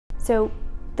So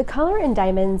the color in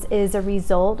diamonds is a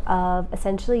result of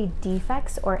essentially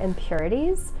defects or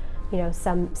impurities,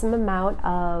 some amount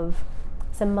of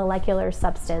some molecular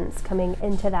substance coming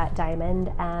into that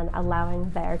diamond and allowing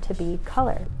there to be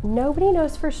color. Nobody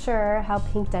knows for sure how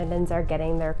pink diamonds are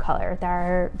getting their color. There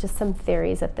are just some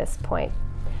theories at this point.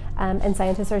 And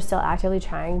scientists are still actively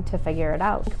trying to figure it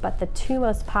out. But the two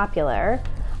most popular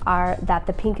are that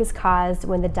the pink is caused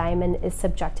when the diamond is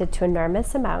subjected to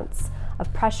enormous amounts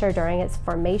of pressure during its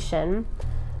formation,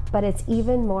 but it's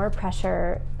even more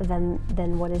pressure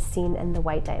than what is seen in the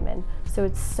white diamond. So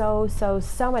it's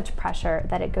so much pressure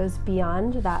that it goes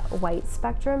beyond that white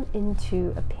spectrum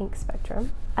into a pink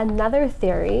spectrum. Another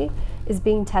theory is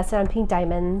being tested on pink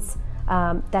diamonds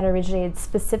that originated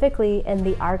specifically in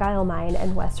the Argyle mine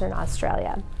in Western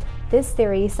Australia. This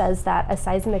theory says that a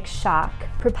seismic shock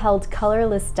propelled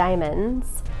colorless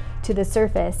diamonds to the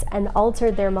surface and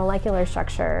altered their molecular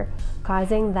structure,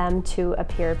 causing them to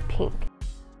appear pink.